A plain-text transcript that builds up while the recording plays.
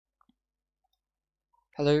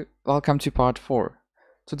Hello, welcome to part 4.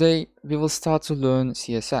 Today we will start to learn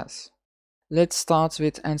CSS. Let's start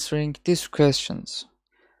with answering these questions.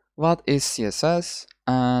 What is CSS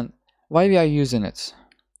and why we are using it?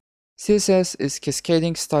 CSS is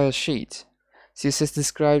Cascading Style Sheet. CSS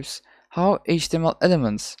describes how HTML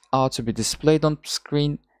elements are to be displayed on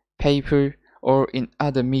screen, paper, or in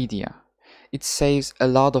other media. It saves a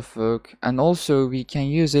lot of work and also we can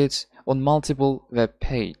use it on multiple web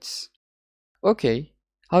pages. Okay,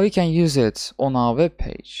 how we can use it on our web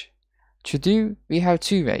page? To do, we have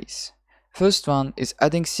two ways. First one is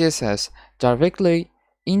adding CSS directly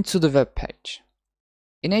into the web page.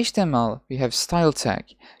 In HTML, we have style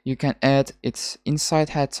tag. You can add its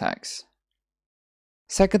inside head tags.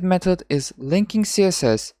 Second method is linking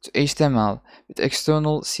CSS to HTML with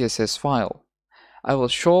external CSS file. I will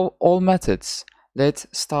show all methods. Let's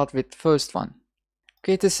start with first one.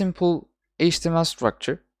 Create a simple HTML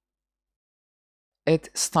structure. Add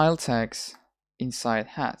style tags inside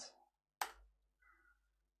head.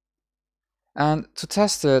 And to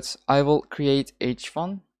test it, I will create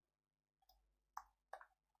h1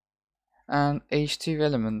 and h2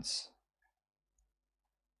 elements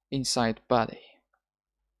inside body.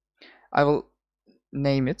 I will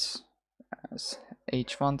name it as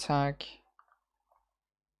h1 tag,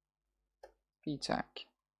 p tag.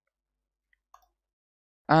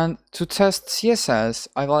 And to test CSS,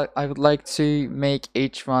 I would like to make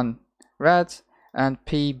h1 red and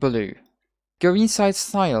p blue. Go inside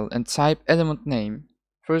style and type element name.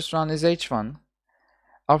 First one is h1.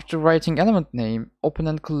 After writing element name, open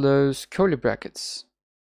and close curly brackets.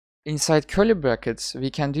 Inside curly brackets, we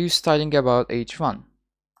can do styling about h1.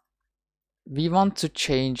 We want to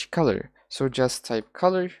change color, so just type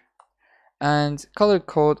color and color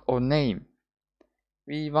code or name.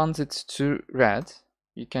 We want it to red.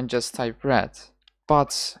 You can just type red.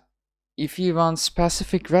 But if you want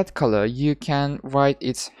specific red color, you can write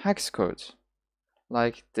its hex code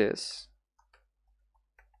like this.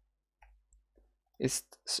 It's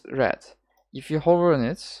red. If you hover on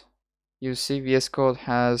it, you see VS Code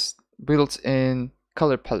has built-in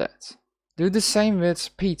color palette. Do the same with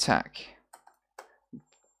p tag.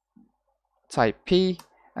 Type p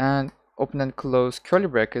and open and close curly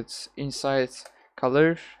brackets inside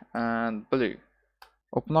color and blue.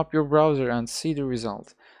 Open up your browser and see the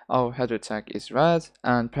result. Our header tag is red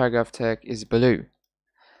and paragraph tag is blue.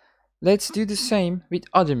 Let's do the same with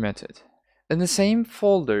other method. In the same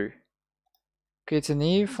folder, create a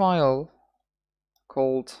new file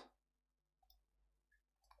called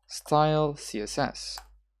style CSS.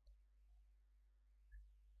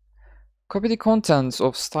 Copy the contents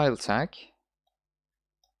of style tag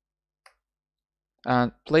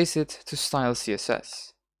and place it to style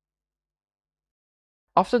CSS.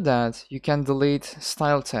 After that, you can delete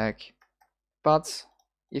style tag, but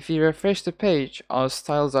if you refresh the page, our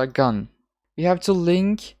styles are gone. We have to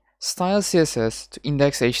link style CSS to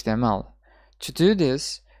index.html. To do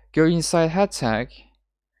this, go inside head tag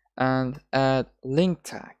and add link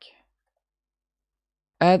tag.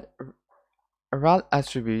 Add a rel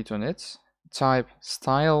attribute on it, type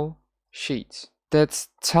style sheet. That's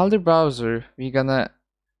tell the browser we're gonna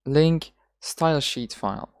link style sheet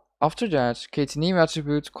file. After that, create a new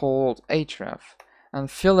attribute called href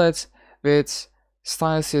and fill it with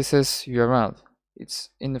style CSS URL. It's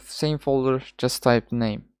in the same folder, just type the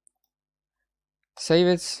name. Save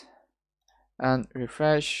it and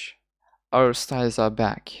refresh. Our styles are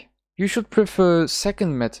back. You should prefer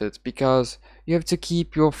second method because you have to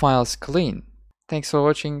keep your files clean. Thanks for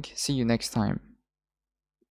watching. See you next time.